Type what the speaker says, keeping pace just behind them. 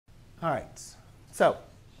All right. So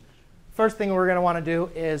first thing we're going to want to do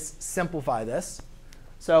is simplify this.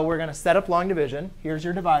 So we're going to set up long division. Here's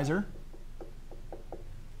your divisor.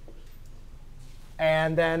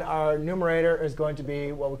 And then our numerator is going to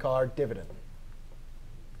be what we call our dividend.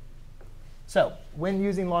 So when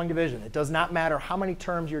using long division, it does not matter how many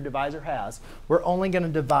terms your divisor has. We're only going to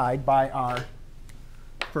divide by our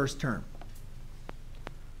first term.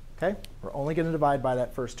 OK? We're only going to divide by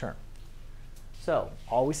that first term. So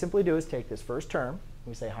all we simply do is take this first term.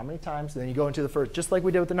 We say how many times. And then you go into the first, just like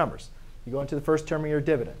we did with the numbers. You go into the first term of your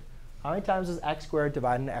dividend. How many times does x squared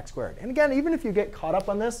divide into x squared? And again, even if you get caught up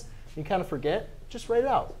on this, you kind of forget, just write it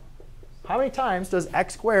out. How many times does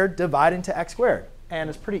x squared divide into x squared? And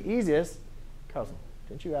it's pretty easiest. Cousin,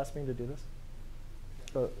 didn't you ask me to do this?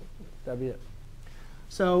 So that'd be it.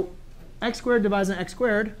 So x squared divides into x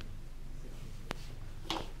squared.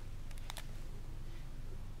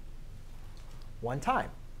 One time.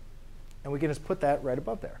 And we can just put that right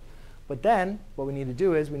above there. But then what we need to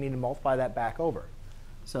do is we need to multiply that back over.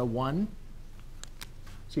 So 1.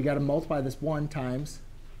 So you got to multiply this 1 times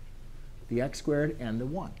the x squared and the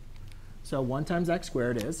 1. So 1 times x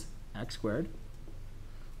squared is x squared.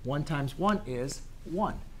 1 times 1 is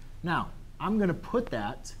 1. Now, I'm going to put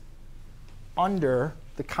that under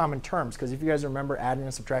the common terms. Because if you guys remember adding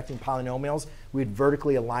and subtracting polynomials, we'd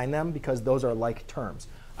vertically align them because those are like terms.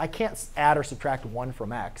 I can't add or subtract 1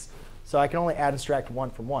 from x. So I can only add and subtract 1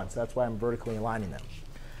 from 1. So that's why I'm vertically aligning them.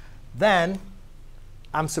 Then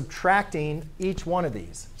I'm subtracting each one of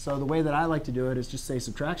these. So the way that I like to do it is just say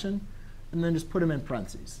subtraction, and then just put them in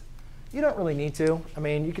parentheses. You don't really need to. I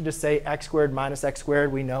mean, you could just say x squared minus x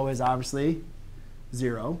squared we know is obviously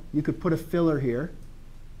 0. You could put a filler here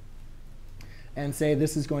and say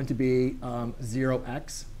this is going to be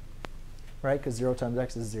 0x, right? Because 0 times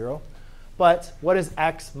x is 0. But what is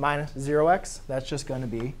x minus 0x? That's just going to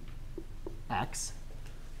be x.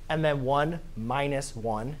 And then 1 minus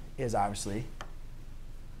 1 is obviously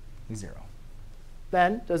 0.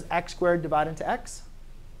 Then does x squared divide into x?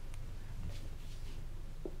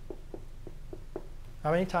 How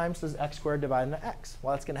many times does x squared divide into x?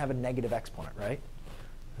 Well, it's going to have a negative exponent, right?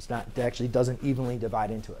 It's not, it actually doesn't evenly divide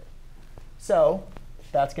into it. So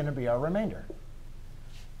that's going to be our remainder.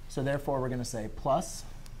 So therefore, we're going to say plus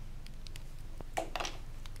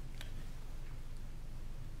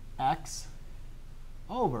x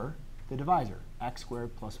over the divisor, x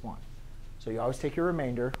squared plus 1. So you always take your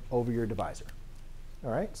remainder over your divisor.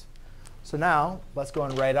 All right? So now let's go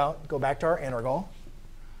and go back to our integral.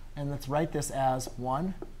 And let's write this as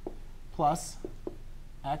 1 plus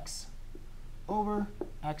x over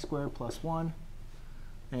x squared plus 1.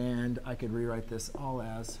 And I could rewrite this all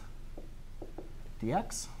as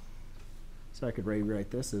dx. So I could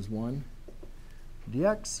rewrite this as 1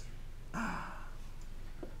 dx.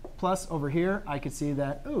 Plus over here, I could see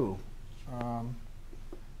that,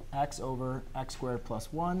 x over x squared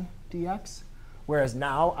plus 1 dx. Whereas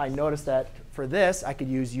now I notice that for this, I could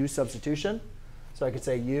use u substitution. So I could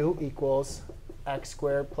say u equals x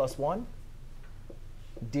squared plus 1.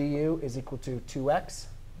 Du is equal to 2x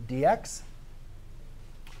dx.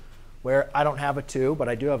 Where I don't have a 2, but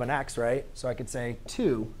I do have an x, right? So I could say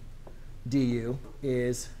 2 du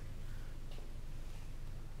is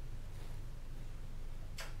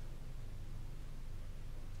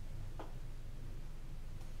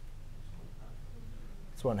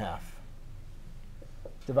it's 1/2.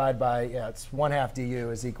 Divide by, yeah, it's 1/2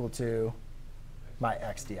 du is equal to my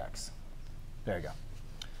x dx. There you go.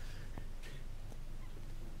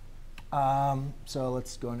 So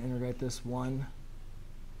let's go and integrate this 1.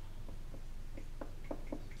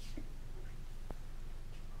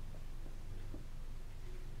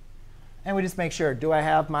 And we just make sure, do I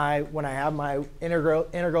have my, when I have my integral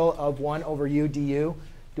of 1 over u du,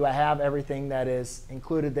 do I have everything that is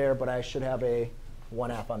included there, but I should have a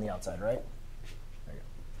 1/2 on the outside, right? There you go.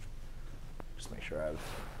 Just make sure I've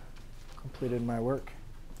completed my work.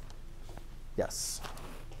 Yes.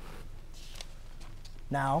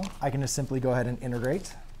 Now I can just simply go ahead and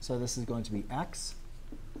integrate. So this is going to be x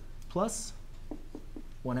plus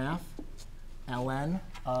 1/2 ln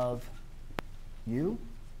of u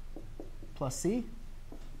plus c,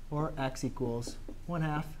 or x equals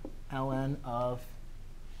 1/2 ln of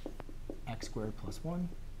x squared plus 1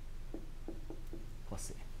 plus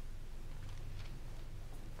c.